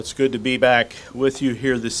It's good to be back with you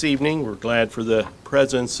here this evening. We're glad for the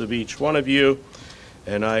presence of each one of you.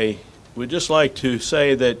 And I would just like to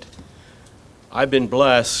say that I've been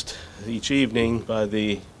blessed each evening by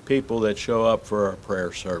the people that show up for our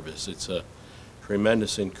prayer service. It's a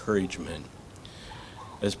tremendous encouragement.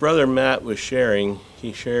 As Brother Matt was sharing,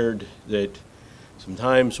 he shared that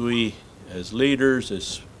sometimes we, as leaders,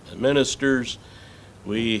 as ministers,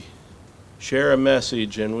 we share a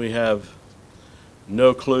message and we have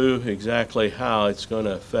no clue exactly how it's going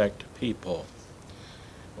to affect people.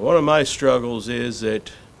 One of my struggles is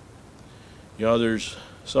that, there's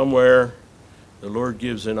somewhere the Lord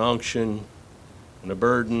gives an unction and a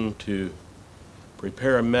burden to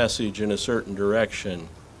prepare a message in a certain direction.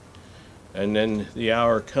 And then the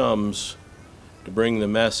hour comes to bring the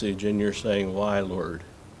message and you're saying, why, Lord?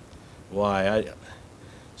 Why?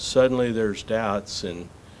 Suddenly there's doubts and,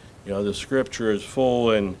 the scripture is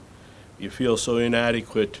full and you feel so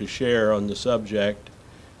inadequate to share on the subject,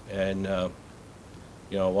 and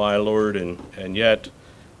why, Lord, and yet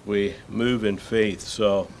we move in faith.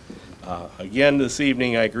 So again this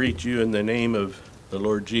evening I greet you in the name of the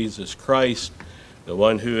Lord Jesus Christ, the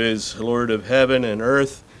one who is Lord of heaven and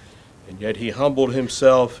earth, and yet he humbled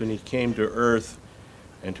himself and he came to earth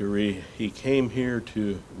and he came here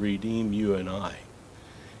to redeem you and I.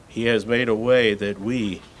 He has made a way that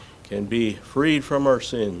we can be freed from our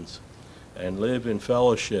sins and live in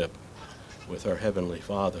fellowship with our Heavenly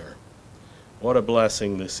Father. What a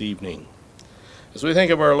blessing this evening. As we think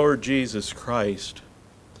of our Lord Jesus Christ,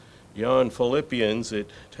 in Philippians it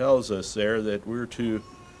tells us there that we're to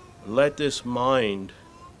let this mind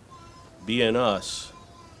be in us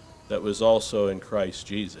that was also in Christ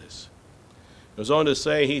Jesus. It goes on to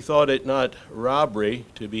say he thought it not robbery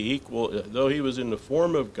to be equal, though he was in the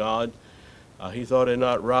form of God, he thought it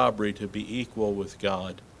not robbery to be equal with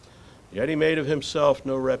God. Yet he made of himself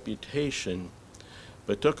no reputation,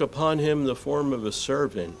 but took upon him the form of a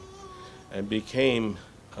servant, and became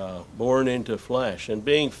born into flesh. And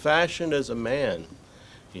being fashioned as a man,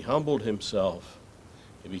 he humbled himself.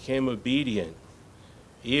 He became obedient,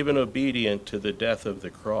 even obedient to the death of the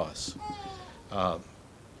cross.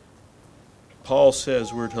 Paul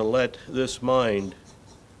says we're to let this mind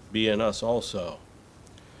be in us also.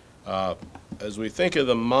 As we think of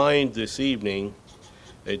the mind this evening,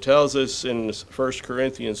 it tells us in 1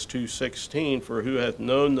 Corinthians 2:16, for who hath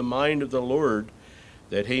known the mind of the Lord,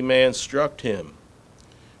 that he may instruct him?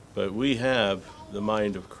 But we have the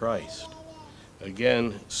mind of Christ.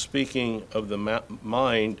 Again, speaking of the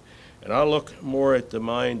mind, and I'll look more at the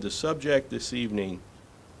mind. The subject this evening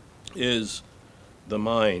is the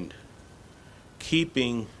mind,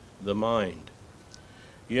 keeping the mind.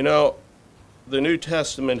 The New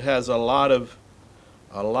Testament has a lot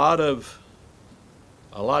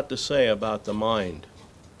to say about the mind.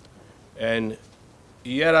 And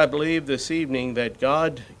yet I believe this evening that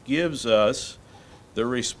God gives us the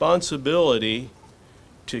responsibility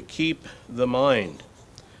to keep the mind.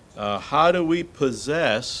 How do we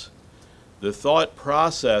possess the thought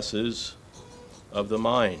processes of the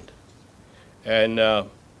mind? And are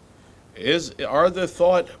the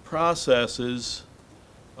thought processes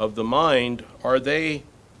of the mind, are they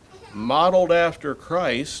modeled after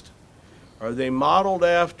Christ? Are they modeled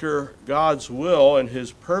after God's will and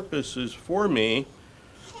his purposes for me?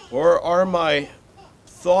 Or are my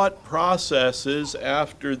thought processes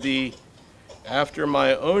after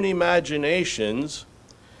my own imaginations?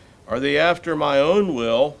 Are they after my own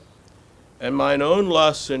will and mine own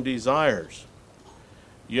lusts and desires?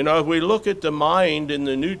 If we look at the mind in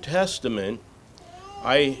the New Testament,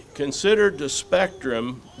 I considered the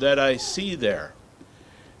spectrum that I see there.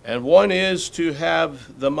 And one is to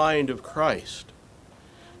have the mind of Christ.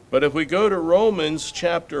 But if we go to Romans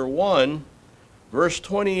chapter 1, verse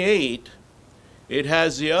 28, it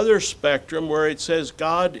has the other spectrum where it says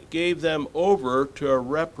God gave them over to a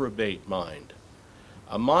reprobate mind.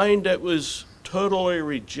 A mind that was totally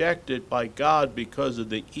rejected by God because of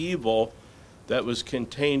the evil that was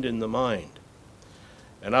contained in the mind.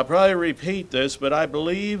 And I'll probably repeat this, but I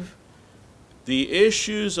believe the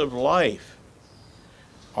issues of life,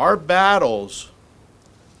 our battles,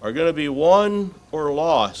 are going to be won or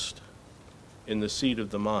lost in the seat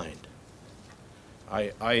of the mind.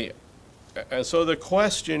 And so the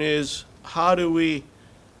question is, how do we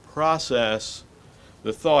process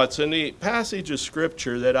the thoughts? And the passage of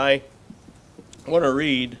scripture that I want to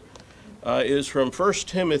read is from 2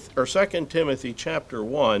 Timothy chapter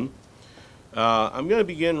 1. I'm going to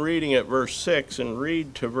begin reading at verse 6 and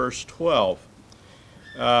read to verse 12.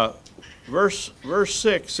 Verse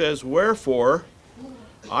 6 says, "Wherefore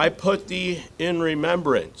I put thee in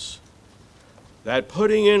remembrance, That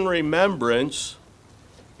putting in remembrance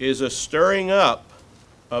is a stirring up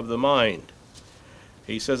of the mind.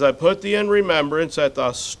 He says, I put thee in remembrance that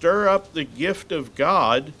thou stir up the gift of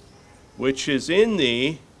God, which is in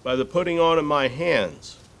thee by the putting on of my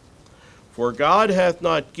hands. For God hath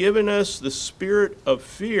not given us the spirit of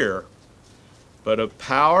fear, but of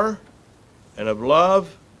power, and of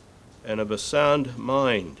love, and of a sound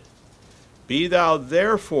mind. Be not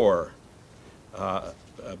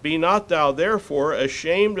thou therefore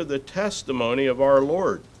ashamed of the testimony of our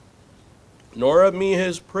Lord, nor of me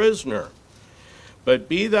his prisoner, but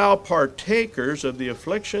be thou partakers of the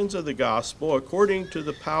afflictions of the gospel according to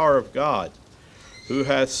the power of God, who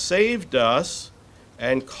hath saved us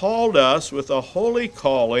and called us with a holy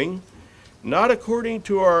calling, not according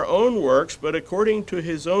to our own works, but according to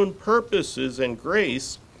his own purposes and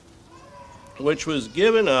grace, which was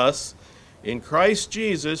given us in Christ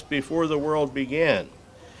Jesus before the world began,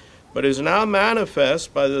 but is now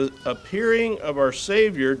manifest by the appearing of our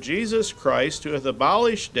Savior, Jesus Christ, who hath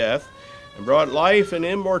abolished death and brought life and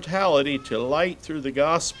immortality to light through the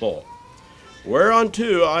gospel,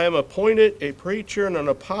 whereunto I am appointed a preacher and an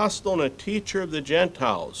apostle and a teacher of the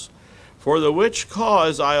Gentiles, for the which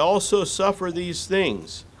cause I also suffer these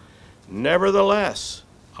things. Nevertheless,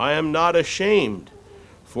 I am not ashamed,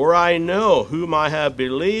 for I know whom I have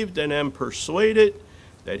believed, and am persuaded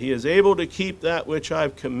that he is able to keep that which I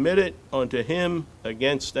have committed unto him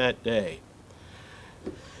against that day.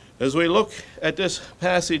 As we look at this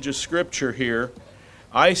passage of Scripture here,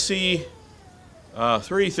 I see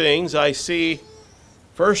three things. I see,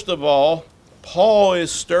 first of all, Paul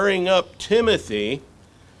is stirring up Timothy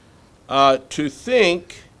to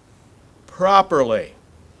think properly.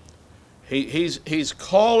 He's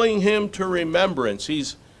calling him to remembrance.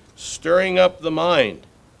 He's stirring up the mind.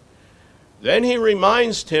 Then he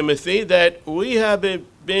reminds Timothy that we have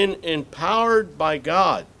been empowered by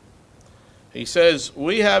God. He says,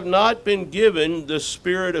 we have not been given the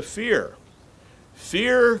spirit of fear.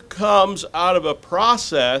 Fear comes out of a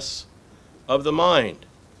process of the mind.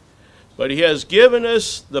 But he has given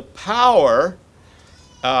us the power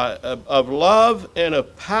of love and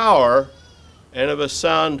of power and of a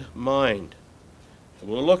sound mind.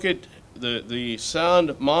 We'll look at the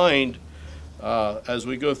sound mind as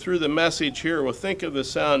we go through the message here. We'll think of the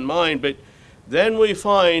sound mind, but then we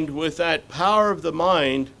find with that power of the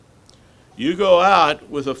mind, you go out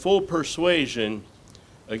with a full persuasion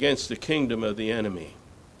against the kingdom of the enemy.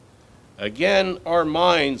 Again, our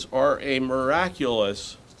minds are a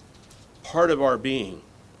miraculous part of our being.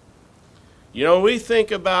 You know, we think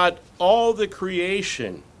about all the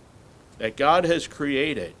creation that God has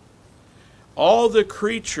created, all the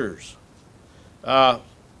creatures.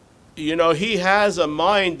 You know, he has a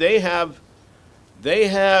mind. They have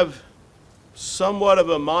somewhat of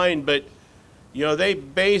a mind, but you know, they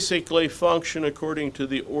basically function according to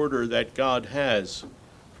the order that God has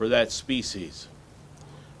for that species.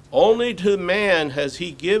 Only to man has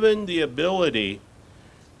he given the ability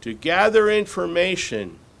to gather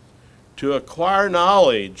information, to acquire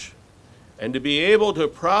knowledge, and to be able to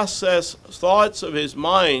process thoughts of his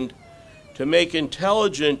mind to make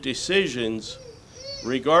intelligent decisions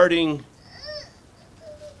regarding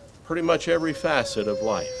pretty much every facet of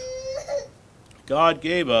life. God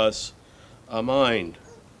gave us a mind.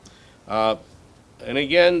 And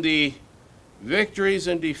again, the victories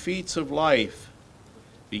and defeats of life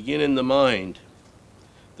begin in the mind.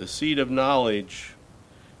 The seat of knowledge,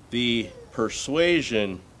 the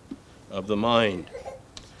persuasion of the mind.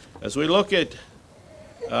 As we look at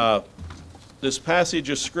this passage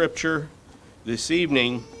of Scripture this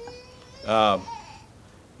evening,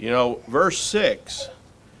 verse 6,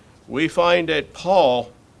 we find that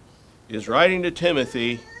Paul is writing to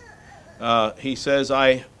Timothy. He says,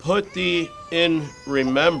 I put thee in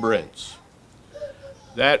remembrance.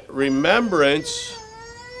 That remembrance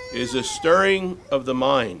is a stirring of the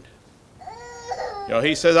mind. You know,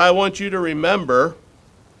 he says, I want you to remember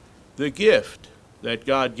the gift that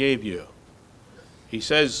God gave you. He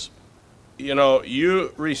says, you know,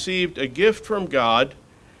 you received a gift from God,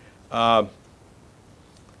 and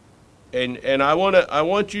I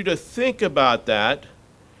want you to think about that,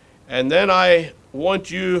 and then I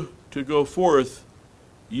want you to go forth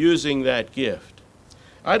using that gift.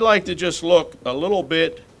 I'd like to just look a little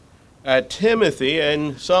bit at Timothy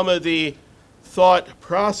and some of the thought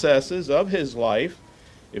processes of his life.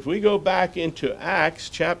 If we go back into Acts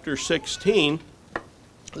chapter 16,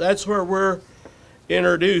 that's where we're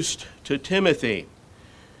introduced to Timothy.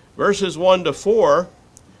 Verses 1 to 4,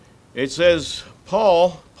 it says,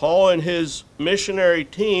 Paul and his missionary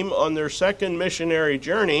team on their second missionary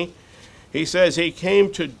journey He says, he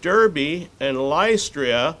came to Derbe and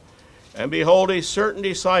Lystra, and behold, a certain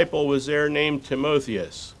disciple was there named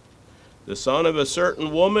Timotheus, the son of a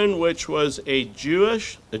certain woman which was a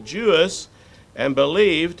Jewess, and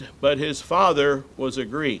believed, but his father was a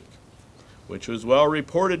Greek, which was well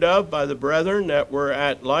reported of by the brethren that were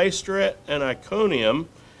at Lystra and Iconium.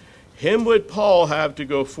 Him would Paul have to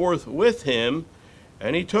go forth with him,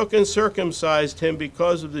 and he took and circumcised him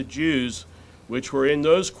because of the Jews which were in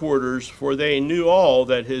those quarters, for they knew all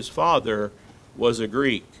that his father was a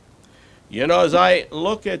Greek. You know, as I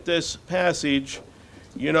look at this passage,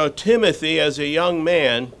 you know, Timothy, as a young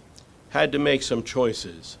man, had to make some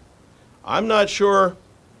choices. I'm not sure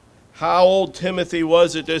how old Timothy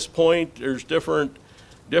was at this point. There's different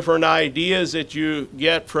ideas that you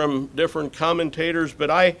get from different commentators, but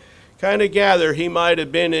I kind of gather he might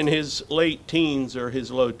have been in his late teens or his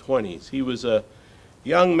low 20s. He was a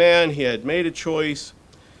young man. He had made a choice.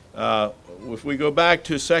 If we go back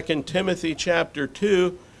to 2 Timothy chapter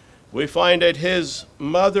 2, we find that his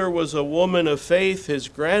mother was a woman of faith, his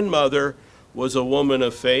grandmother was a woman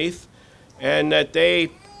of faith, and that they,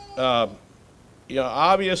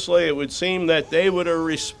 obviously it would seem that they would have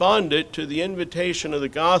responded to the invitation of the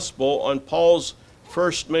gospel on Paul's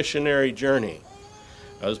first missionary journey.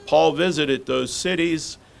 As Paul visited those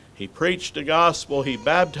cities, he preached the gospel, he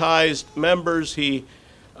baptized members, he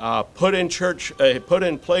put in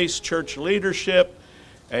place church leadership,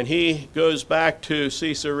 and he goes back to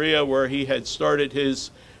Caesarea where he had started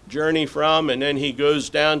his journey from, and then he goes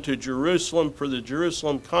down to Jerusalem for the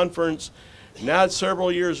Jerusalem conference. Now it's several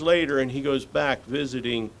years later, and he goes back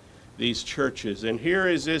visiting these churches. And here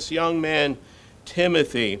is this young man,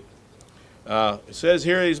 Timothy. It says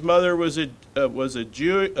here his mother was a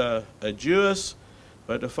Jewess,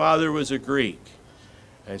 but the father was a Greek.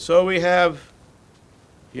 And so we have,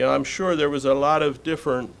 I'm sure there was a lot of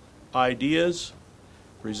different ideas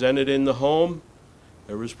presented in the home.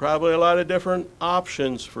 There was probably a lot of different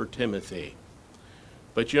options for Timothy.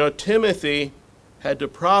 But Timothy had to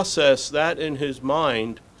process that in his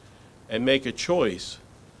mind and make a choice,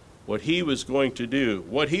 what he was going to do,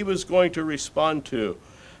 what he was going to respond to,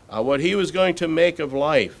 what he was going to make of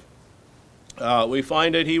life. We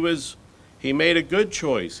find that he made a good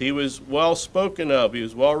choice. He was well spoken of. He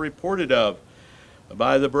was well reported of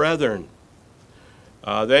by the brethren.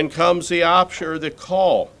 Then comes the option, or the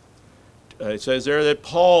call. It says there that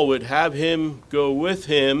Paul would have him go with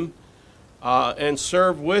him and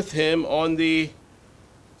serve with him on the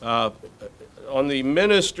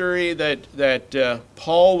ministry that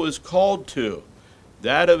Paul was called to,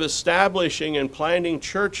 that of establishing and planting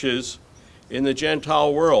churches in the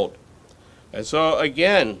Gentile world. And so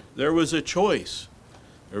again, there was a choice.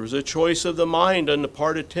 There was a choice of the mind on the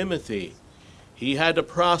part of Timothy. He had to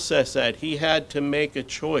process that. He had to make a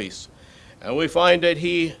choice. And we find that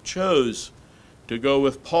he chose to go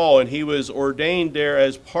with Paul, and he was ordained there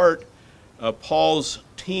as part of Paul's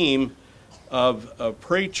team of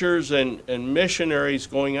preachers and missionaries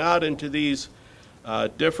going out into these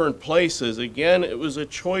different places. Again, it was a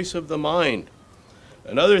choice of the mind.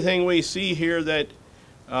 Another thing we see here that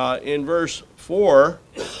in verse 3,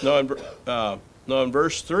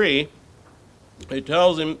 it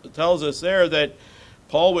tells us there that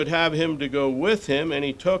Paul would have him to go with him, and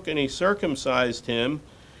he took and he circumcised him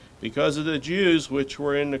because of the Jews which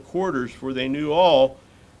were in the quarters, for they knew all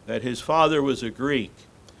that his father was a Greek.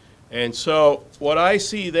 And so what I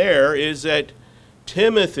see there is that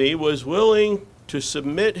Timothy was willing to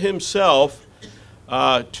submit himself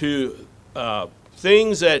to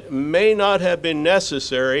things that may not have been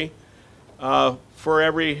necessary for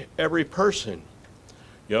every person.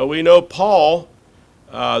 We know Paul,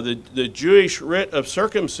 the Jewish rite of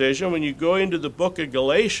circumcision, when you go into the book of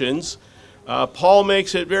Galatians, Paul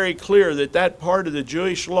makes it very clear that part of the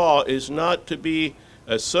Jewish law is not to be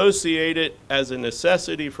associated as a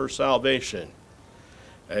necessity for salvation.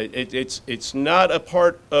 It's not a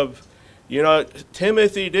part of,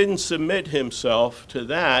 Timothy didn't submit himself to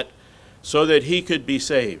that so that he could be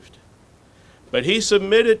saved. But he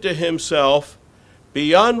submitted to himself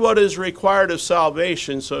beyond what is required of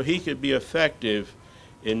salvation so he could be effective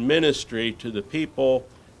in ministry to the people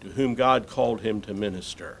to whom God called him to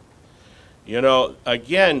minister.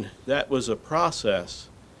 Again, that was a process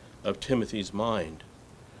of Timothy's mind.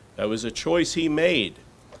 That was a choice he made.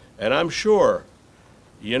 And I'm sure,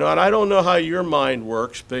 and I don't know how your mind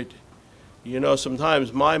works, but,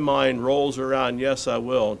 sometimes my mind rolls around, yes, I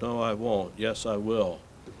will, no, I won't, yes, I will,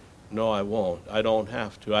 no, I won't, I don't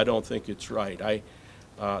have to, I don't think it's right,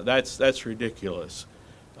 that's ridiculous.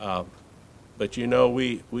 But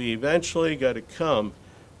we eventually got to come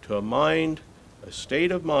to a mind a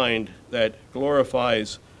state of mind that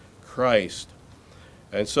glorifies Christ.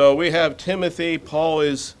 And so we have Timothy. Paul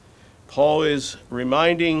is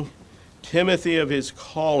reminding Timothy of his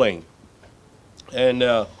calling. And,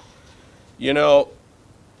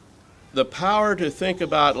 the power to think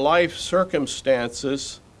about life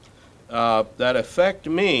circumstances that affect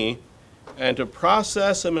me and to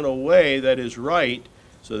process them in a way that is right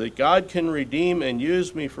so that God can redeem and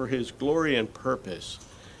use me for his glory and purpose.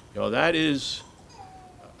 That is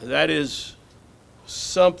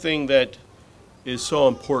something that is so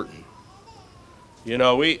important. We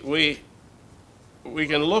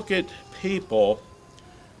can look at people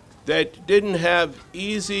that didn't have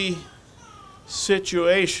easy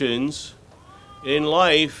situations in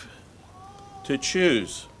life to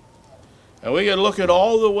choose. And we can look at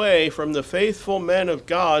all the way from the faithful men of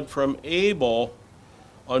God, from Abel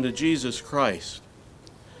unto Jesus Christ.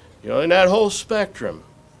 In that whole spectrum,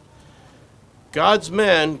 God's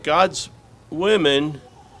men, God's women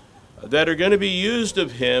that are going to be used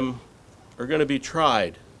of him are going to be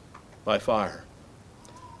tried by fire.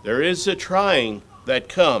 There is a trying that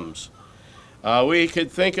comes. We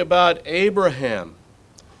could think about Abraham.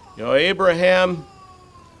 Abraham,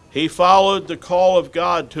 he followed the call of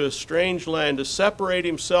God to a strange land to separate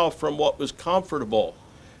himself from what was comfortable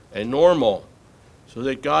and normal so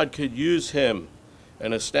that God could use him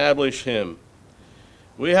and establish him.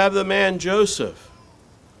 We have the man Joseph.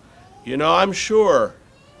 I'm sure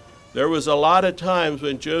there was a lot of times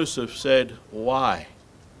when Joseph said, "Why?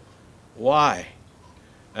 Why?"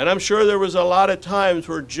 And I'm sure there was a lot of times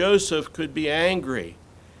where Joseph could be angry,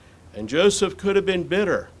 and Joseph could have been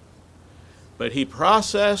bitter. But he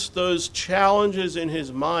processed those challenges in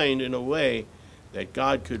his mind in a way that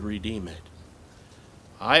God could redeem it.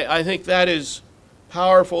 I think that is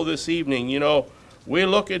powerful this evening. We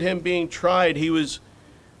look at him being tried. He was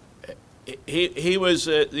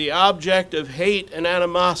the object of hate and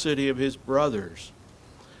animosity of his brothers.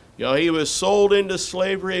 He was sold into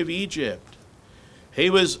slavery of Egypt. He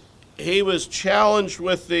was challenged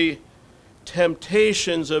with the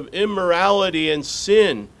temptations of immorality and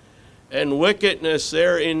sin and wickedness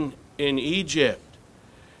there in Egypt.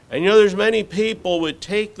 And there's many people would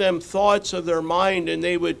take them thoughts of their mind and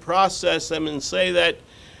they would process them and say that,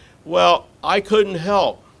 well, I couldn't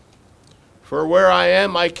help. For where I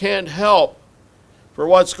am, I can't help for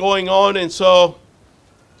what's going on, and so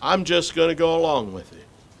I'm just going to go along with it.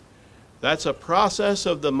 That's a process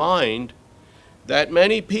of the mind that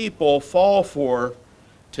many people fall for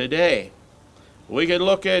today. We could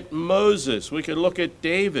look at Moses. We could look at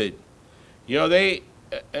David. And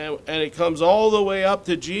it comes all the way up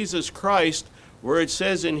to Jesus Christ, where it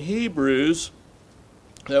says in Hebrews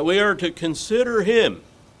that we are to consider him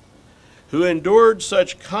who endured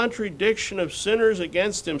such contradiction of sinners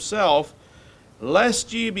against himself,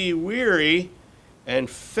 lest ye be weary and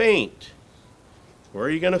faint. Where are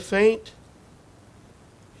you going to faint?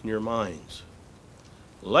 In your minds.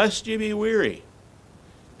 Lest ye be weary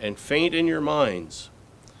and faint in your minds.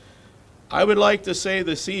 I would like to say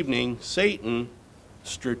this evening, Satan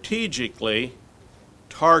strategically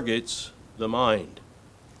targets the mind.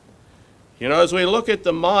 As we look at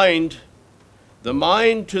the mind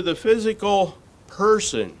to the physical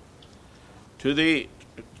person, to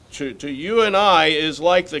you and I, is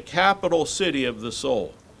like the capital city of the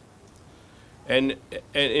soul. And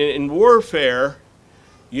in warfare,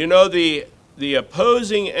 the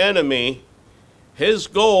opposing enemy, his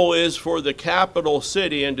goal is for the capital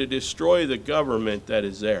city and to destroy the government that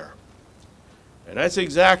is there. And that's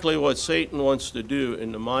exactly what Satan wants to do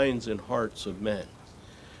in the minds and hearts of men.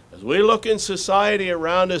 As we look in society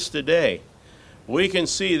around us today, we can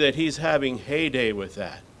see that he's having heyday with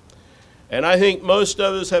that. And I think most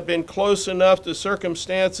of us have been close enough to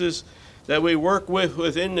circumstances that we work with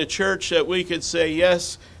within the church that we could say,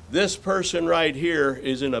 yes, this person right here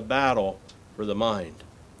is in a battle for the mind.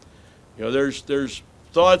 There's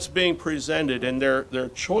thoughts being presented, and their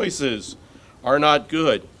choices are not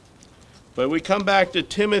good. But we come back to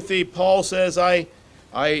Timothy. Paul says, I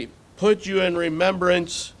put you in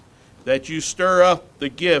remembrance that you stir up the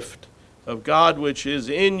gift of God which is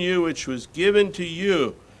in you, which was given to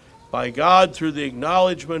you by God through the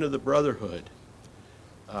acknowledgement of the brotherhood.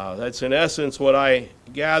 That's in essence what I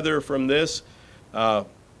gather from this.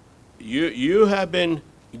 You have been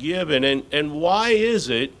given, and why is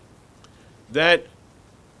it that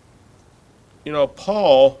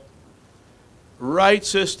Paul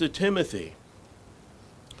writes this to Timothy?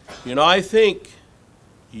 I think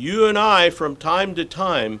you and I from time to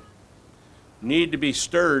time need to be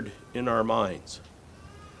stirred in our minds,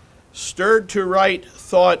 stirred to right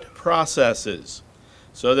thought processes,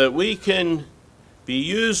 so that we can be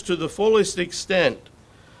used to the fullest extent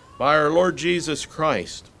by our Lord Jesus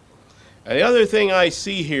Christ. And the other thing I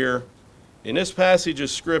see here in this passage of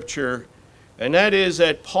Scripture, and that is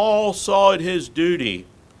that Paul saw it his duty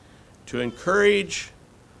to encourage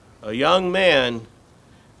a young man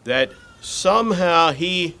that somehow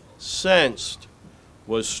he sensed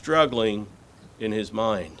was struggling in his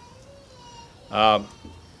mind. I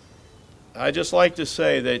just like to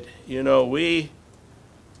say that,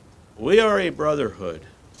 we are a brotherhood.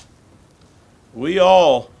 We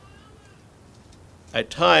all, at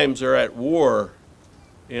times, are at war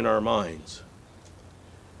in our minds.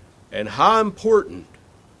 And how important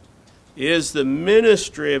is the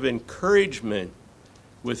ministry of encouragement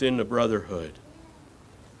within the brotherhood?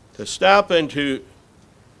 To stop and to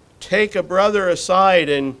take a brother aside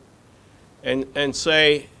and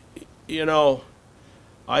say,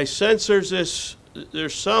 I sense there's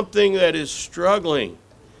something that is struggling,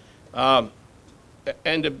 and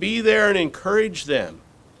to be there and encourage them.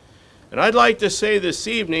 And I'd like to say this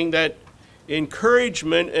evening that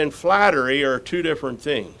encouragement and flattery are two different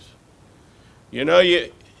things.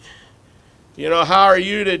 How are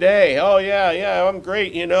you today? Oh, yeah, I'm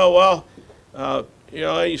great. You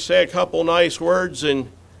say a couple nice words and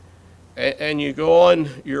you go on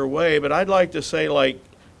your way. But I'd like to say, like,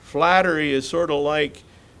 flattery is sort of like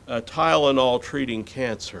Tylenol treating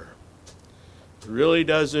cancer. It really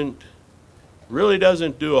doesn't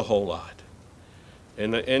do a whole lot.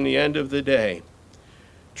 In the end of the day,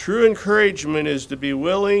 true encouragement is to be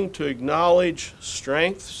willing to acknowledge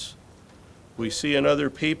strengths we see in other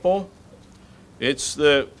people.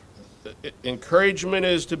 Encouragement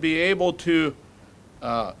is to be able to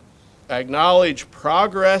acknowledge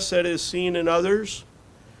progress that is seen in others,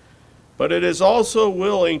 but it is also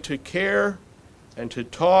willing to care and to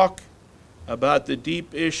talk about the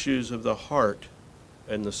deep issues of the heart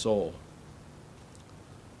and the soul.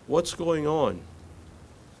 What's going on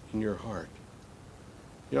in your heart?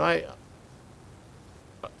 It's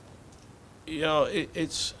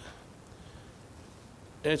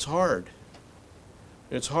hard.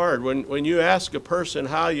 It's hard when you ask a person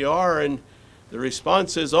how you are and the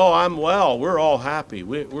response is, "Oh, I'm well." We're all happy.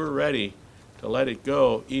 We're ready to let it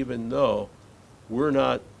go, even though we're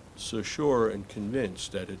not so sure and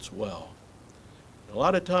convinced that it's well. A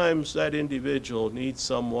lot of times that individual needs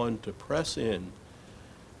someone to press in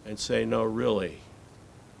and say, "No, really,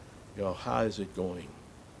 how is it going?"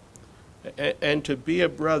 And to be a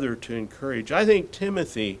brother to encourage. I think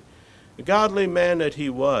Timothy, the godly man that he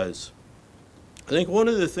was, I think one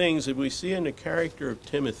of the things that we see in the character of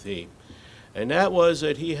Timothy, and that was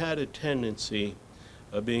that he had a tendency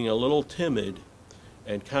of being a little timid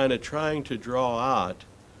and kind of trying to draw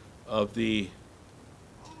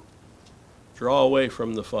away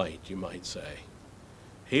from the fight, you might say.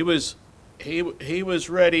 He was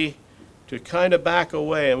ready to kind of back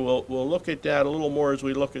away, and we'll look at that a little more as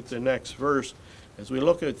we look at the next verse, as we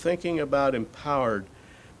look at thinking about empowered.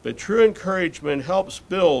 But true encouragement helps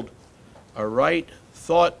build a right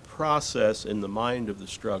thought process in the mind of the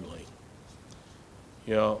struggling.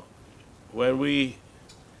 When we,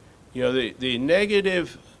 the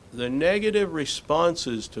negative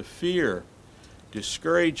responses to fear,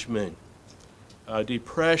 discouragement,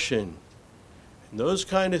 depression, and those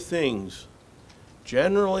kind of things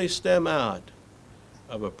generally stem out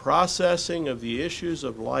of a processing of the issues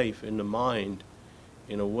of life in the mind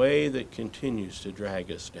in a way that continues to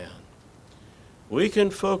drag us down. We can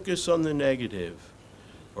focus on the negative,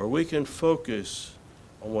 or we can focus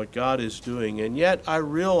on what God is doing. And yet I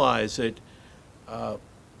realize that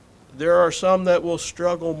there are some that will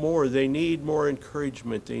struggle more. They need more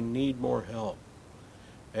encouragement. They need more help.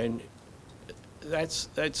 And that's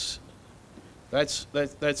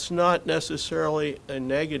not necessarily a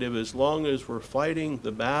negative as long as we're fighting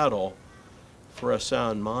the battle for a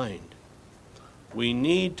sound mind. We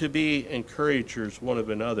need to be encouragers one of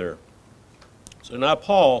another. So now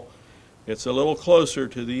Paul gets a little closer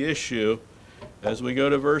to the issue. As we go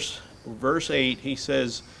to verse 8, he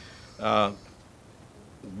says, in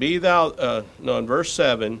verse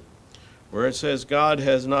 7, where it says, God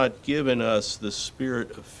has not given us the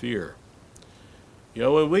spirit of fear.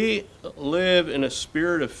 When we live in a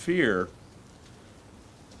spirit of fear,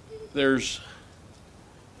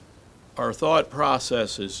 our thought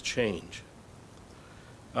processes change.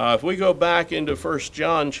 If we go back into 1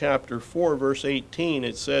 John chapter 4, verse 18,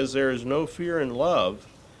 it says, there is no fear in love,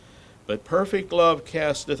 but perfect love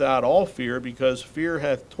casteth out all fear, because fear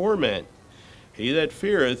hath torment. He that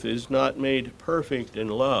feareth is not made perfect in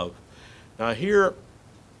love. Now here,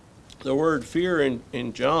 the word fear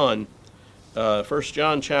in John, 1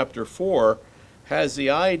 John chapter 4, has the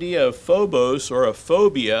idea of phobos or a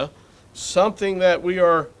phobia, something that we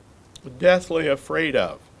are deathly afraid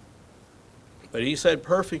of. But he said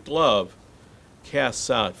perfect love casts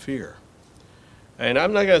out fear. And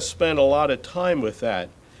I'm not going to spend a lot of time with that.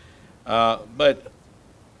 But,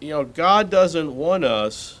 God doesn't want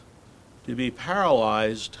us to be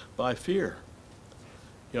paralyzed by fear.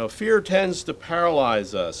 Fear tends to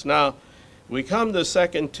paralyze us. Now, we come to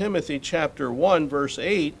 2 Timothy chapter 1, verse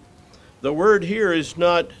 8. The word here is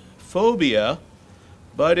not phobia,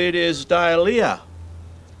 but it is dialia,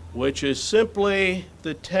 which is simply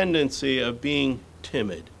the tendency of being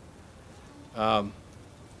timid.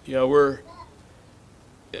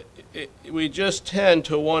 We just tend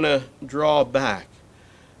to want to draw back.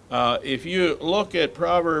 If you look at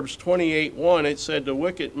Proverbs 28:1, it said, "The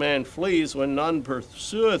wicked man flees when none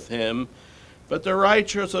pursueth him, but the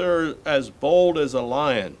righteous are as bold as a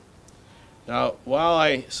lion." Now, while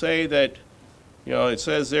I say that, it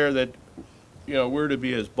says there that, we're to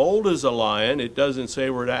be as bold as a lion, it doesn't say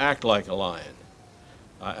we're to act like a lion.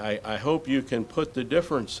 I hope you can put the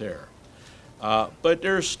difference there. But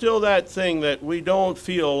there's still that thing that we don't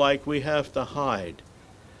feel like we have to hide,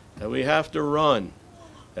 that we have to run,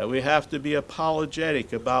 that we have to be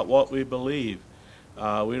apologetic about what we believe.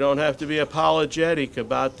 We don't have to be apologetic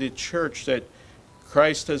about the church that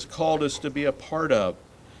Christ has called us to be a part of.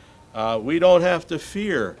 We don't have to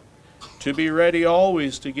fear, to be ready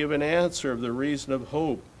always to give an answer of the reason of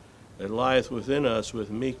hope that lieth within us with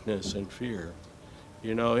meekness and fear.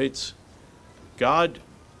 It's God,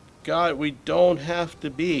 we don't have to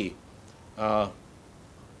be,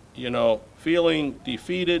 feeling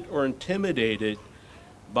defeated or intimidated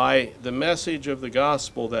by the message of the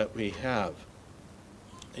gospel that we have.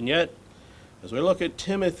 And yet, as we look at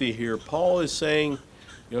Timothy here, Paul is saying,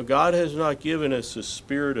 God has not given us a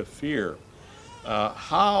spirit of fear.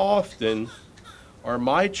 How often are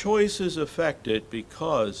my choices affected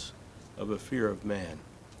because of a fear of man?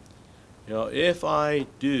 If I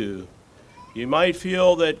do, you might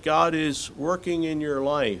feel that God is working in your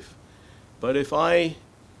life, but if I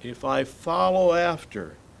follow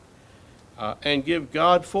after and give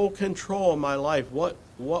God full control of my life, what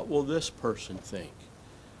will this person think?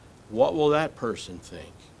 What will that person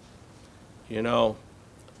think?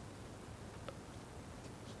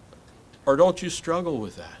 Or don't you struggle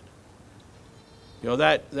with that?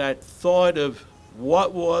 That thought of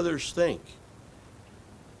what will others think?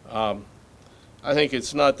 I think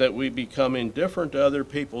it's not that we become indifferent to other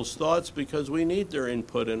people's thoughts because we need their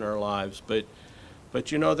input in our lives, but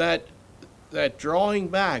that drawing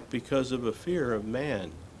back because of a fear of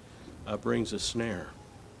man brings a snare,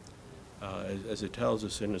 as it tells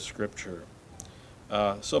us in the Scripture.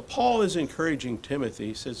 So Paul is encouraging Timothy.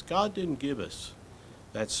 He says, God didn't give us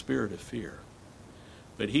that spirit of fear,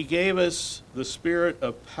 but he gave us the spirit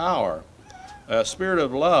of power, spirit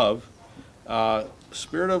of love,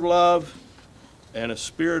 and a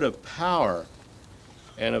spirit of power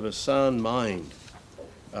and of a sound mind.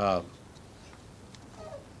 As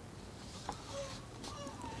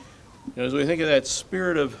we think of that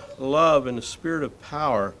spirit of love and the spirit of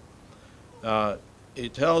power,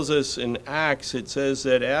 it tells us in Acts, it says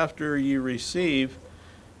that after ye receive,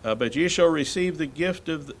 but ye shall receive the gift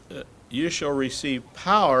of, ye shall receive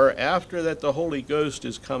power after that the Holy Ghost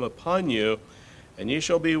is come upon you, and ye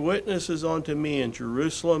shall be witnesses unto me in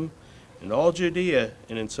Jerusalem, in all Judea,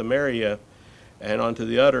 and in Samaria, and unto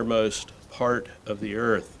the uttermost part of the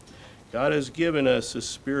earth. God has given us a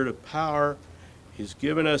spirit of power. He's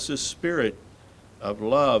given us a spirit of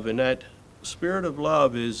love, and that spirit of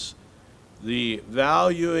love is the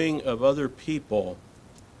valuing of other people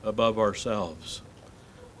above ourselves.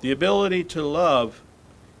 The ability to love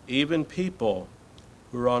even people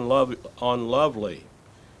who are unlovely.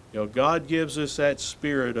 God gives us that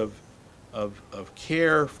spirit of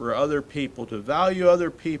care for other people, to value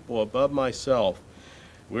other people above myself.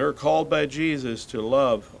 We are called by Jesus to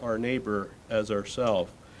love our neighbor as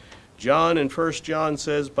ourselves. John in 1 John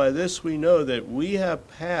says, by this we know that we have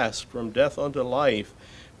passed from death unto life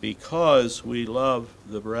because we love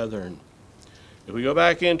the brethren. If we go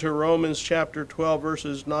back into Romans chapter 12,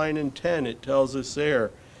 verses 9 and 10, it tells us there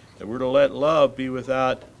that we're to let love be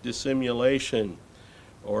without dissimulation.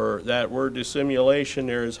 Or that word dissimulation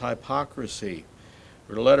there is hypocrisy.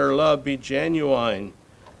 We're to let our love be genuine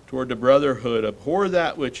toward the brotherhood. Abhor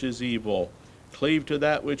that which is evil. Cleave to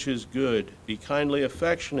that which is good. Be kindly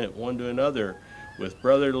affectionate one to another with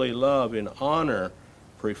brotherly love, in honor,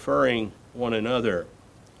 preferring one another.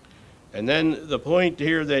 And then the point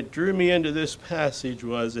here that drew me into this passage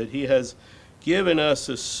was that he has given us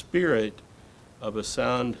a spirit of a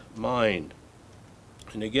sound mind.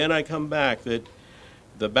 And again, I come back that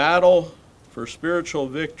the battle for spiritual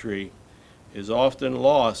victory is often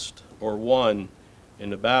lost or won in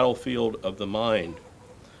the battlefield of the mind.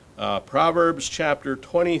 Proverbs chapter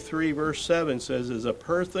 23, verse 7 says, as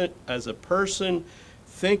a person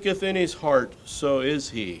thinketh in his heart, so is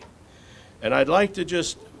he. And I'd like to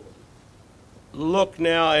just look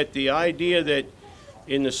now at the idea that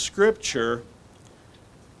in the Scripture,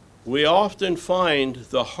 we often find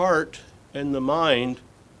the heart and the mind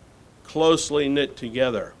closely knit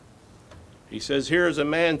together. He says, here as a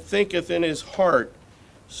man thinketh in his heart,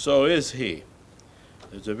 so is he.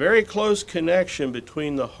 There's a very close connection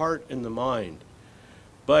between the heart and the mind.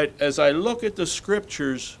 But as I look at the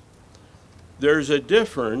Scriptures, there's a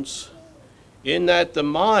difference in that the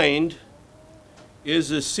mind is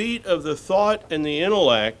the seat of the thought and the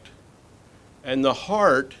intellect, and the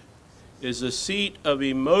heart is the seat of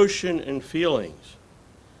emotion and feelings.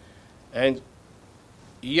 And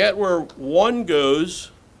yet where one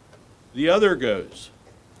goes, the other goes.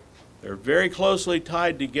 They're very closely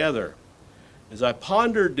tied together. As I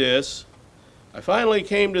pondered this, I finally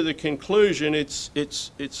came to the conclusion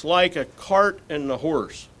it's like a cart and the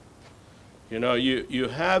horse. You know, you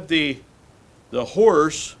have the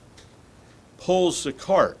horse pulls the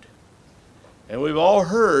cart. And we've all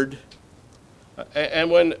heard,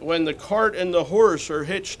 and when the cart and the horse are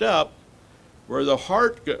hitched up, where the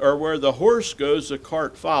horse goes, the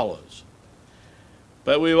cart follows.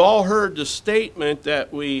 But we've all heard the statement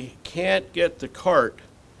that we can't get the cart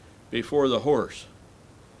before the horse.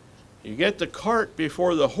 You get the cart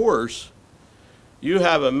before the horse, you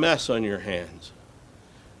have a mess on your hands.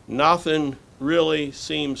 Nothing really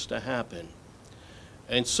seems to happen.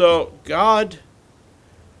 And so God,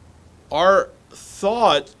 our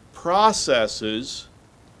thought processes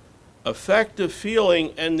affect the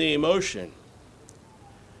feeling and the emotion.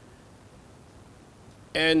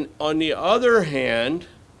 And on the other hand,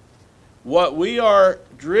 what we are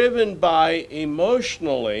driven by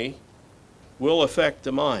emotionally will affect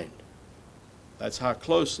the mind. That's how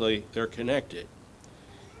closely they're connected.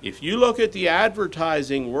 If you look at the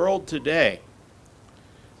advertising world today,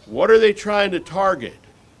 what are they trying to target?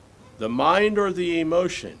 The mind or the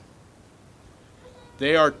emotion?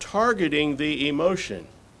 They are targeting the emotion.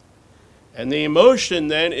 And the emotion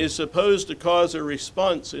then is supposed to cause a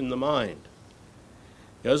response in the mind.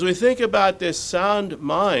 As we think about this sound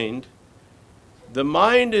mind, the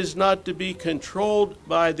mind is not to be controlled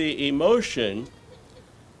by the emotion,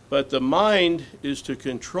 but the mind is to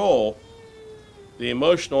control the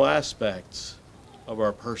emotional aspects of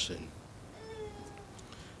our person.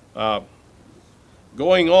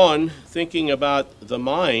 Going on, thinking about the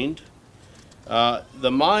mind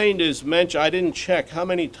is mentioned. I didn't check how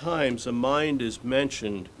many times the mind is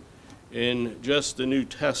mentioned in just the New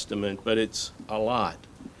Testament, but it's a lot.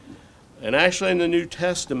 And actually in the New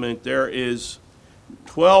Testament there is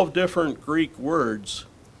 12 different Greek words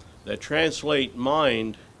that translate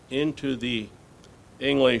mind into the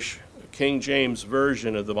English King James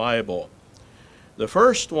Version of the Bible. The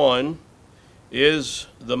first one is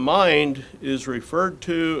the mind is referred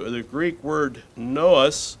to the Greek word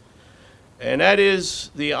nous, and that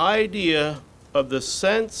is the idea of the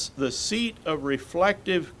sense, the seat of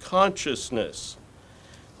reflective consciousness,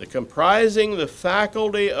 the comprising the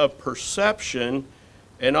faculty of perception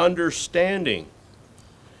and understanding.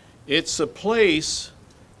 It's a place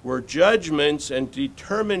where judgments and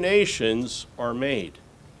determinations are made.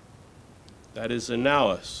 That is the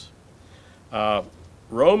nous.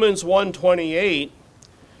 Romans 1:28,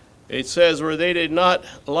 it says, where they did not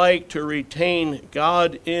like to retain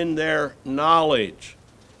God in their knowledge.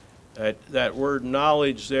 That word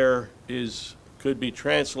knowledge there could be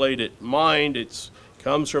translated mind. It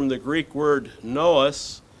comes from the Greek word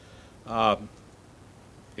nous.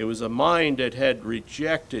 It was a mind that had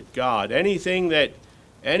rejected God. Anything that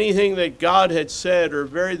God had said, or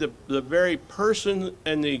the very person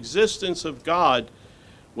and the existence of God,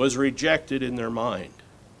 was rejected in their mind.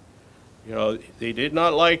 You know, they did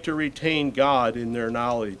not like to retain God in their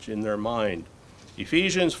knowledge, in their mind.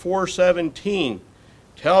 Ephesians 4:17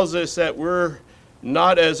 tells us that we're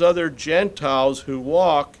not as other Gentiles who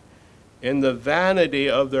walk in the vanity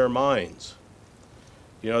of their minds.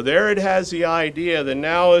 You know, there it has the idea, the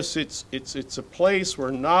nous, it's a place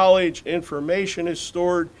where knowledge, information is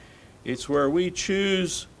stored. It's where we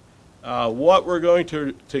choose what we're going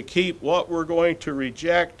to keep, what we're going to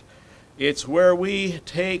reject. It's where we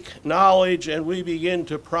take knowledge and we begin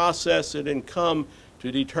to process it and come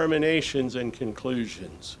to determinations and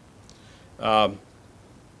conclusions. If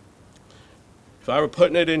I were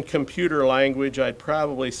putting it in computer language, I'd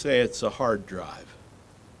probably say it's a hard drive.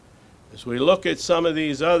 As we look at some of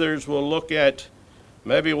these others, we'll look at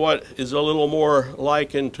maybe what is a little more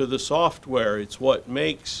likened to the software. It's what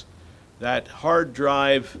makes that hard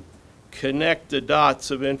drive connect the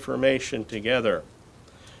dots of information together.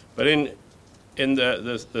 But in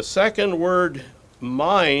the second word,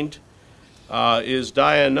 mind, is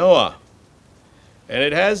dianoia. And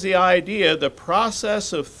it has the idea, the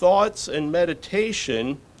process of thoughts and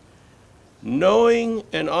meditation, knowing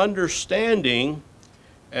and understanding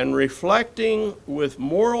and reflecting with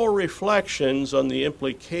moral reflections on the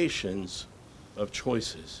implications of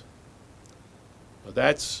choices.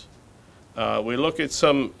 That's, we look at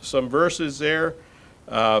some verses there.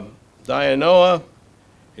 Dianoia,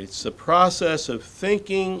 it's the process of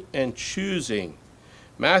thinking and choosing.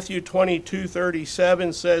 Matthew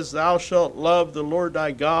 22:37 says, "Thou shalt love the Lord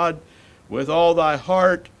thy God with all thy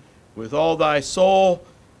heart, with all thy soul,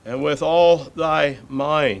 and with all thy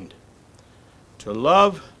mind." To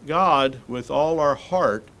love God with all our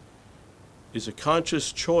heart is a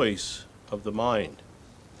conscious choice of the mind.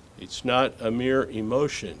 It's not a mere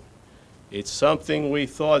emotion. It's something we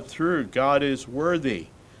thought through. God is worthy.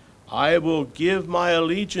 I will give my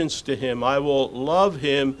allegiance to him. I will love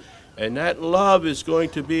him. And that love is going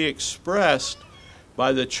to be expressed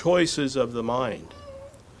by the choices of the mind.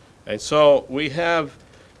 And so we have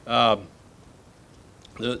the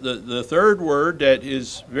third word that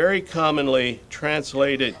is very commonly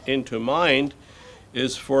translated into mind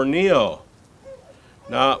is phorneo.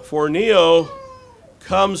 Now, phorneo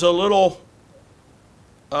comes a little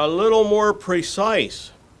more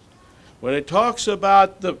precise. When it talks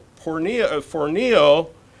about the phorneo,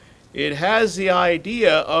 it has the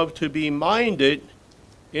idea of to be minded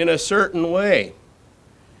in a certain way,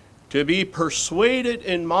 to be persuaded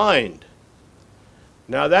in mind.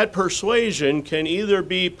 Now that persuasion can either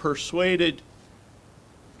be persuaded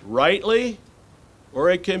rightly, or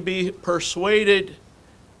it can be persuaded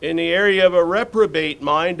in the area of a reprobate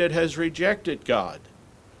mind that has rejected God.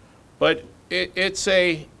 But it's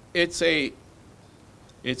a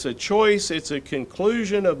choice, it's a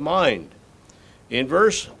conclusion of mind. In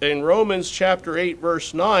Romans chapter 8,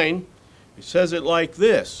 verse 9, he says it like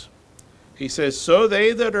this. He says, "So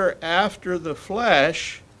they that are after the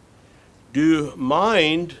flesh do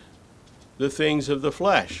mind the things of the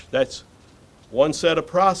flesh." That's one set of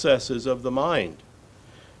processes of the mind.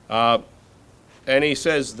 And he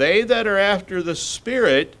says, "They that are after the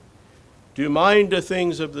Spirit do mind the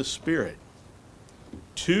things of the Spirit."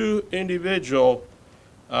 Two individual,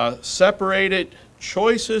 separated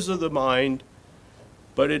choices of the mind,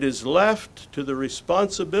 but it is left to the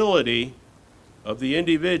responsibility of the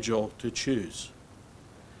individual to choose.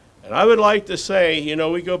 And I would like to say,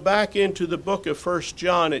 we go back into the book of 1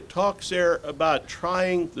 John, it talks there about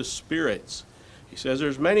trying the spirits. He says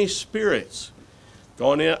there's many spirits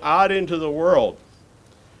going out into the world.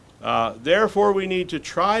 Therefore, we need to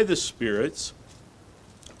try the spirits.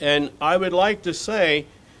 And I would like to say,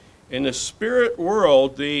 in the spirit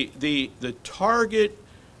world, the target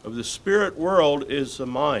of the spirit world is the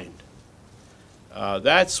mind.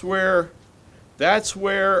 That's where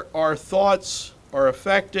our thoughts are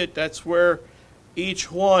affected. That's where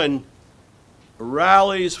each one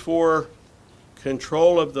rallies for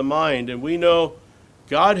control of the mind. And we know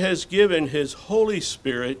God has given his Holy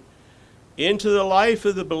Spirit into the life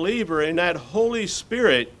of the believer, and that Holy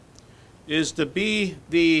Spirit is to be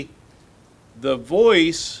the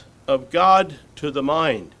voice of God to the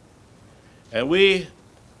mind. And we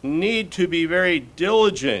need to be very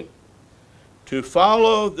diligent to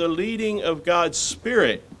follow the leading of God's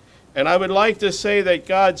Spirit. And I would like to say that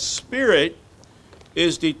God's Spirit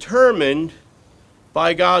is determined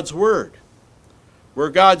by God's Word. Where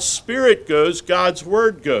God's Spirit goes, God's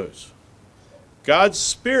Word goes. God's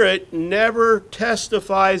Spirit never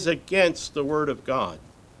testifies against the Word of God.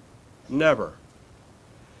 Never.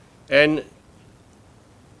 And,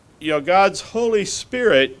 God's Holy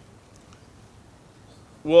Spirit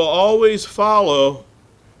will always follow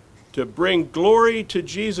to bring glory to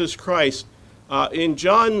Jesus Christ. In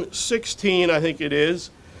John 16, I think it is,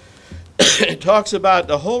 it talks about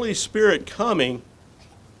the Holy Spirit coming,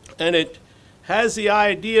 and it has the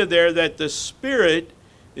idea there that the Spirit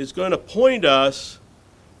is going to point us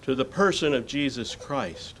to the person of Jesus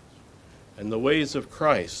Christ and the ways of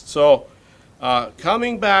Christ. So,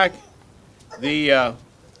 coming back, the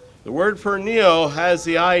word phorneo has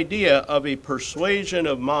the idea of a persuasion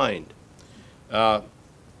of mind.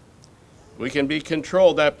 We can be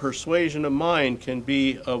controlled. That persuasion of mind can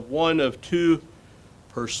be of one of two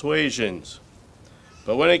persuasions.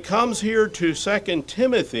 But when it comes here to 2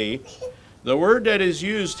 Timothy, The word that is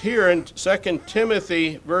used here in 2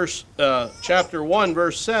 Timothy chapter 1,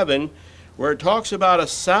 verse 7, where it talks about a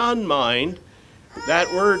sound mind,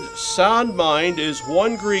 that word sound mind is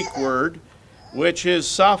one Greek word, which is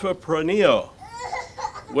sophoproneo,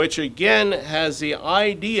 which again has the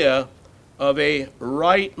idea of a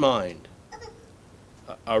right mind.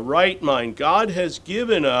 A right mind. God has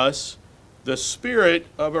given us the spirit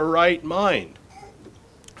of a right mind,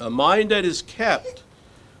 a mind that is kept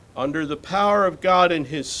under the power of God and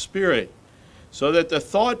His Spirit, so that the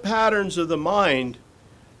thought patterns of the mind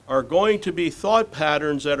are going to be thought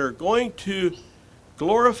patterns that are going to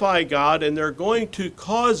glorify God, and they're going to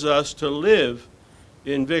cause us to live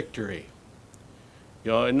in victory,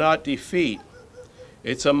 and not defeat.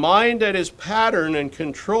 It's a mind that is patterned and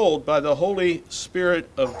controlled by the Holy Spirit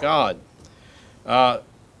of God.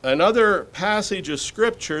 Another passage of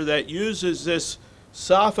Scripture that uses this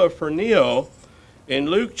sophoproneo in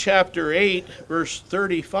Luke chapter 8, verse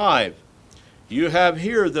 35, you have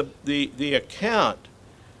here the account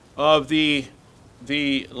of the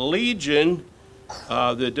legion,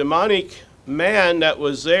 the demonic man that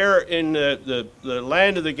was there in the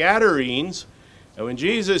land of the Gadarenes. And when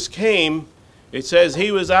Jesus came, it says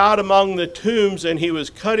he was out among the tombs, and he was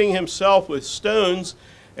cutting himself with stones,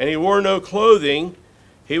 and he wore no clothing.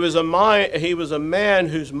 He was a man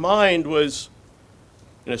whose mind was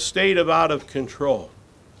in a state of out of control.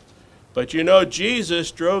 But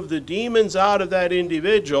Jesus drove the demons out of that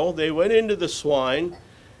individual. They went into the swine.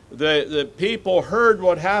 The people heard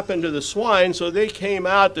what happened to the swine, so they came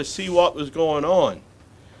out to see what was going on.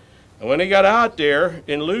 And when they got out there,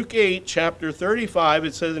 in Luke 8, chapter 35,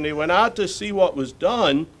 it says, and they went out to see what was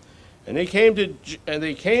done, and they came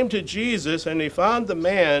to Jesus, and they found the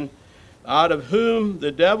man out of whom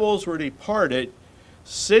the devils were departed,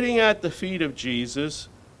 sitting at the feet of Jesus,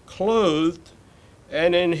 clothed,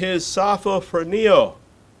 and in his sophoproneo,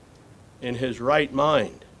 in his right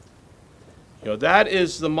mind. That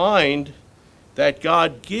is the mind that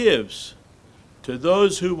God gives to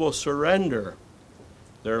those who will surrender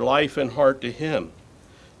their life and heart to Him.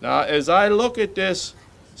 Now, as I look at this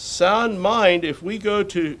sound mind, if we go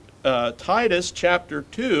to Titus chapter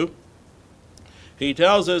 2, he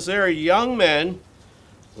tells us there, young men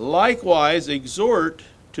likewise exhort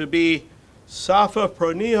to be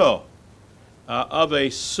sophoproneo, of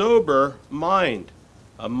a sober mind,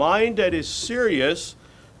 a mind that is serious,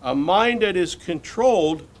 a mind that is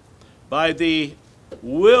controlled by the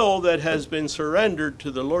will that has been surrendered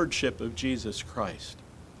to the Lordship of Jesus Christ.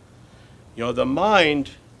 The mind,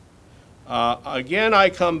 again I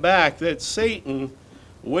come back, that Satan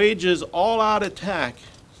wages all-out attack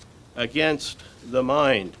against the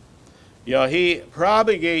mind. He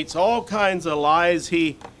propagates all kinds of lies.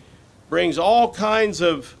 He brings all kinds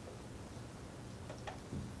of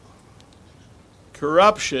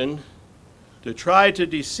corruption to try to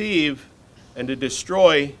deceive and to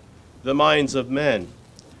destroy the minds of men.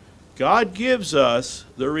 God gives us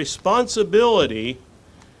the responsibility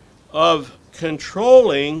of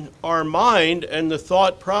controlling our mind and the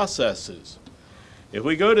thought processes. If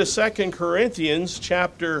we go to 2 Corinthians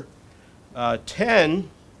chapter 10,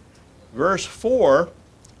 verse 4,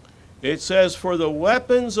 it says, for the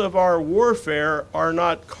weapons of our warfare are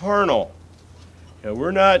not carnal.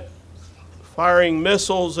 We're not firing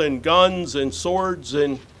missiles and guns and swords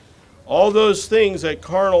and all those things that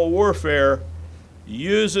carnal warfare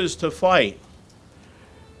uses to fight.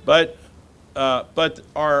 But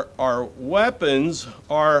our weapons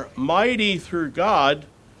are mighty through God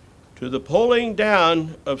to the pulling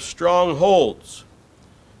down of strongholds.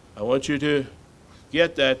 I want you to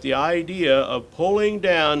get that, the idea of pulling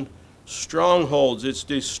down strongholds. It's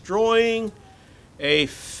destroying a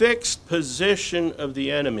fixed position of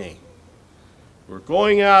the enemy. We're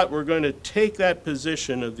going out, we're going to take that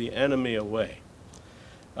position of the enemy away.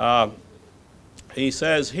 He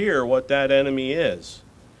says here what that enemy is.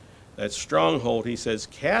 That stronghold, he says,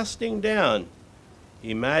 casting down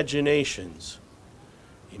imaginations.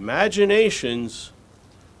 Imaginations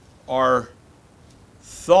are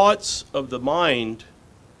thoughts of the mind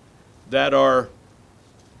that are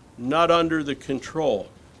not under the control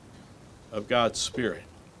of God's Spirit.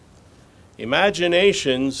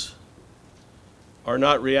 Imaginations are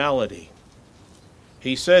not reality.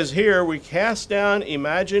 He says here, we cast down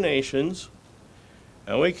imaginations,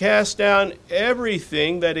 and we cast down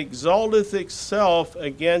everything that exalteth itself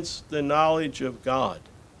against the knowledge of God.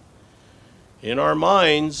 In our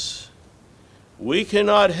minds, we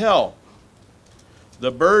cannot help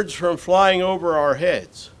the birds from flying over our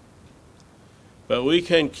heads, but we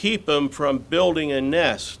can keep them from building a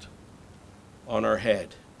nest on our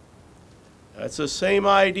head. That's the same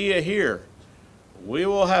idea here. we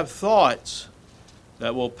will have thoughts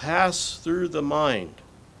that will pass through the mind.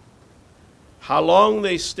 How long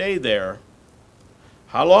they stay there,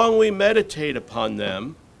 how long we meditate upon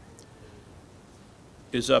them,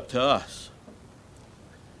 is up to us.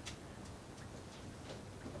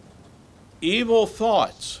 Evil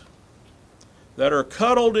thoughts that are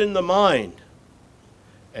cuddled in the mind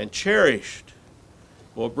and cherished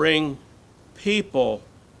will bring people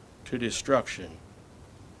to destruction.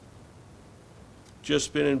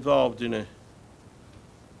 Just been involved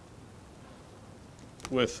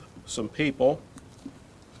with some people.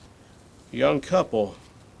 A young couple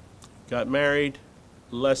got married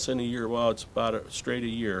less than a year. Well, it's about straight a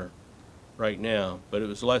year right now, but it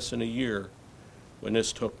was less than a year when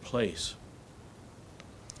this took place.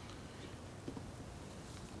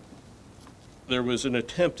 There was an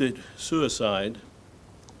attempted suicide,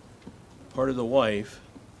 part of the wife,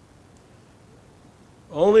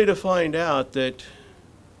 only to find out that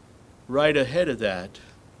right ahead of that,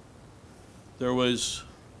 there was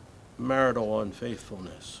marital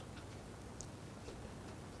unfaithfulness.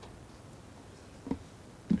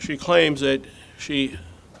 She claims that she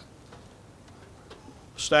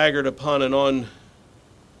staggered upon an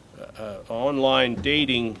online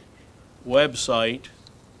dating website,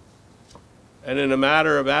 and in a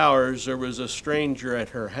matter of hours, there was a stranger at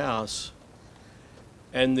her house,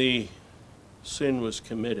 and the sin was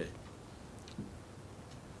committed.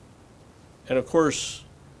 And of course,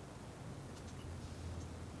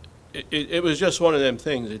 it was just one of them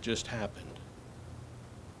things that just happened.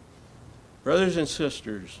 Brothers and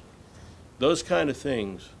sisters, those kind of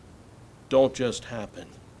things don't just happen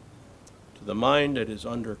to the mind that is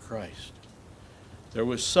under Christ. There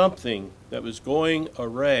was something that was going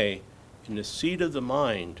awry in the seat of the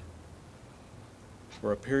mind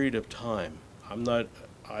for a period of time.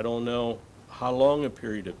 I don't know how long a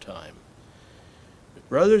period of time. But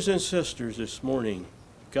brothers and sisters, this morning,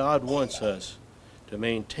 God wants us to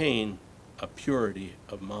maintain a purity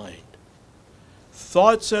of mind.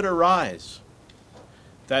 Thoughts that arise,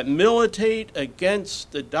 that militate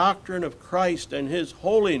against the doctrine of Christ and His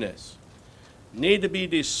holiness, need to be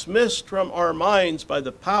dismissed from our minds by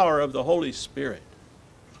the power of the Holy Spirit.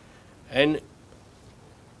 And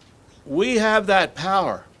we have that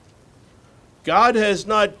power. God has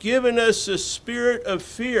not given us the spirit of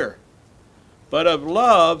fear, but of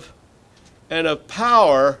love and of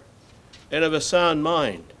power and of a sound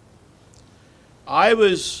mind. I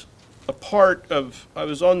was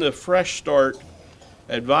on the Fresh Start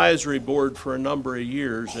advisory board for a number of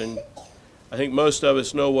years, and I think most of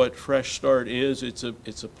us know what Fresh Start is. It's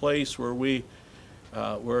a place where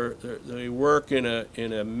they work in a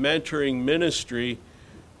mentoring ministry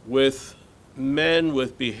with men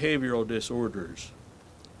with behavioral disorders.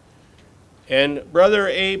 And Brother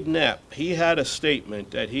Abe Knepp, he had a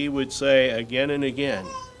statement that he would say again and again,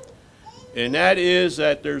 and that is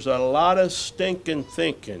that there's a lot of stinking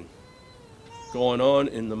thinking going on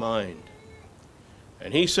in the mind.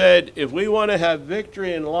 And he said, if we want to have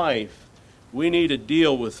victory in life, we need to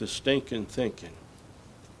deal with the stinking thinking.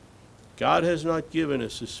 God has not given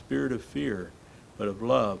us a spirit of fear, but of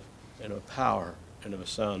love and of power and of a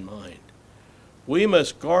sound mind. We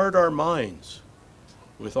must guard our minds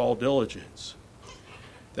with all diligence,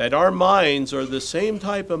 that our minds are the same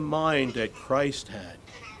type of mind that Christ had.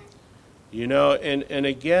 You know, and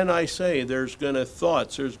again I say, there's going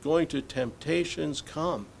to temptations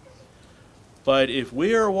come. But if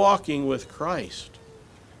we are walking with Christ,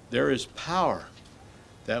 there is power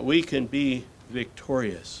that we can be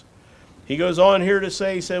victorious. He goes on here to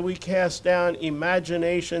say, he said, we cast down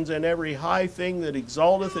imaginations and every high thing that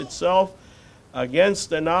exalteth itself against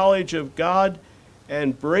the knowledge of God,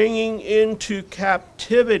 and bringing into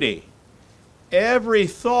captivity every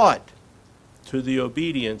thought to the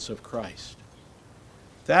obedience of Christ.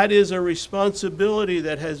 That is a responsibility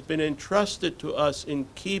that has been entrusted to us in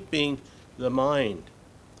keeping the mind.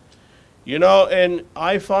 You know, and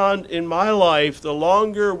I found in my life, the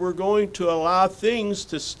longer we're going to allow things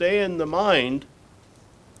to stay in the mind,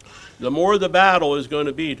 the more the battle is going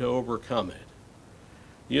to be to overcome it.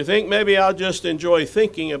 You think maybe I'll just enjoy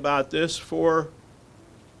thinking about this for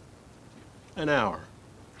an hour?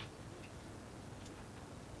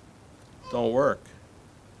 Don't work.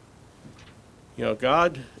 You know,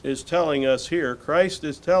 God is telling us here, Christ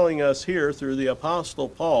is telling us here through the Apostle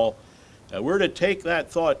Paul, that we're to take that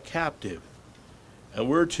thought captive, and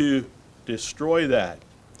we're to destroy that.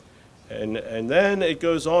 And then it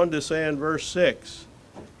goes on to say in verse 6,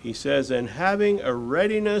 he says, and having a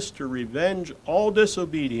readiness to revenge all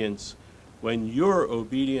disobedience when your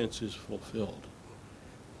obedience is fulfilled.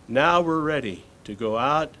 Now we're ready to go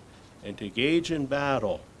out and to engage in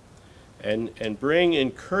battle and bring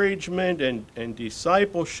encouragement and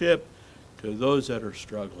discipleship to those that are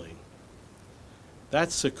struggling.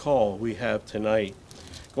 That's the call we have tonight.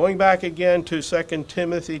 Going back again to 2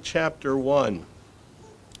 Timothy chapter 1,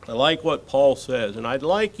 I like what Paul says, and I'd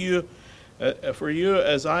like you, for you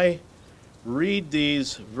as I read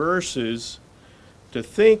these verses, to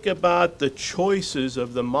think about the choices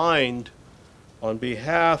of the mind on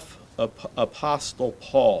behalf of Apostle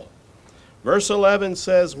Paul. Verse 11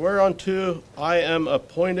 says, "Whereunto I am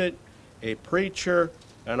appointed a preacher,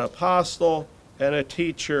 an apostle, and a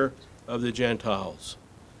teacher of the Gentiles."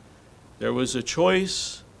 There was a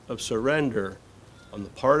choice of surrender on the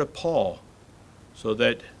part of Paul so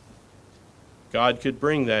that God could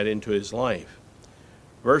bring that into his life.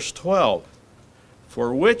 Verse 12,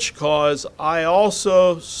 "For which cause I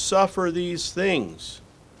also suffer these things.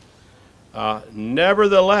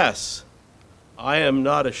 Nevertheless, I am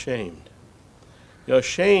not ashamed." You know,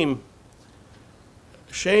 shame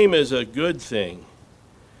is a good thing.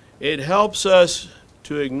 It helps us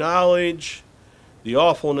to acknowledge the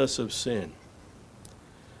awfulness of sin.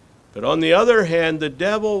 But on the other hand, the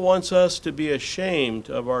devil wants us to be ashamed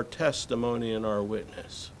of our testimony and our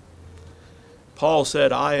witness. Paul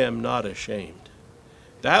said, "I am not ashamed."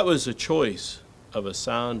 That was a choice of a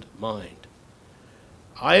sound mind.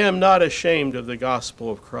 I am not ashamed of the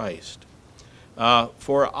gospel of Christ,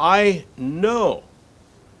 for I know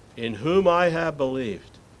in whom I have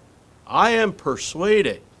believed. I am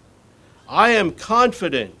persuaded, I am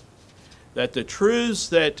confident that the truths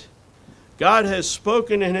that God has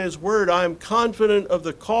spoken in his word, I am confident of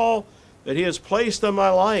the call that he has placed on my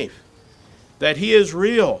life, that he is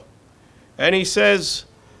real. And he says,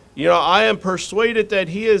 you know, I am persuaded that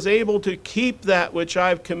he is able to keep that which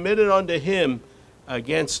I've committed unto him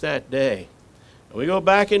against that day. And we go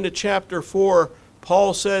back into chapter 4,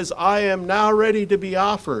 Paul says, "I am now ready to be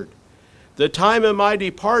offered. The time of my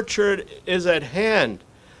departure is at hand.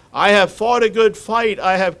 I have fought a good fight.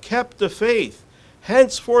 I have kept the faith.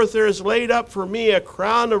 Henceforth there is laid up for me a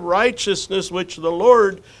crown of righteousness, which the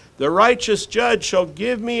Lord, the righteous judge, shall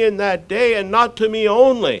give me in that day, and not to me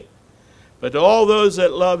only, but to all those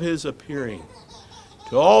that love his appearing."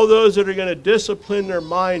 To all those that are going to discipline their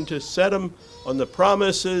mind to set them on the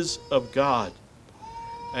promises of God,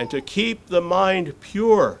 and to keep the mind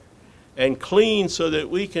pure and clean so that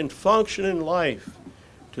we can function in life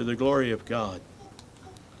to the glory of God.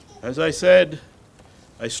 As I said,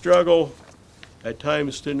 I struggle at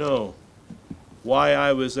times to know why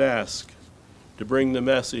I was asked to bring the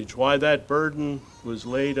message, why that burden was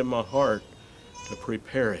laid in my heart to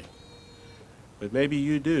prepare it. But maybe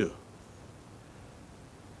you do.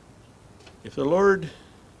 If the Lord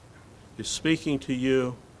is speaking to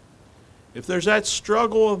you, if there's that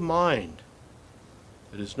struggle of mind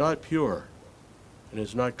that is not pure and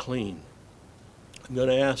is not clean, I'm going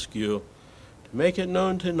to ask you to make it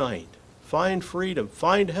known tonight. Find freedom,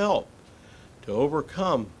 find help to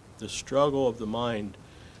overcome the struggle of the mind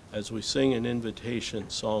as we sing an invitation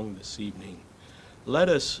song this evening. Let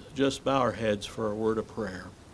us just bow our heads for a word of prayer.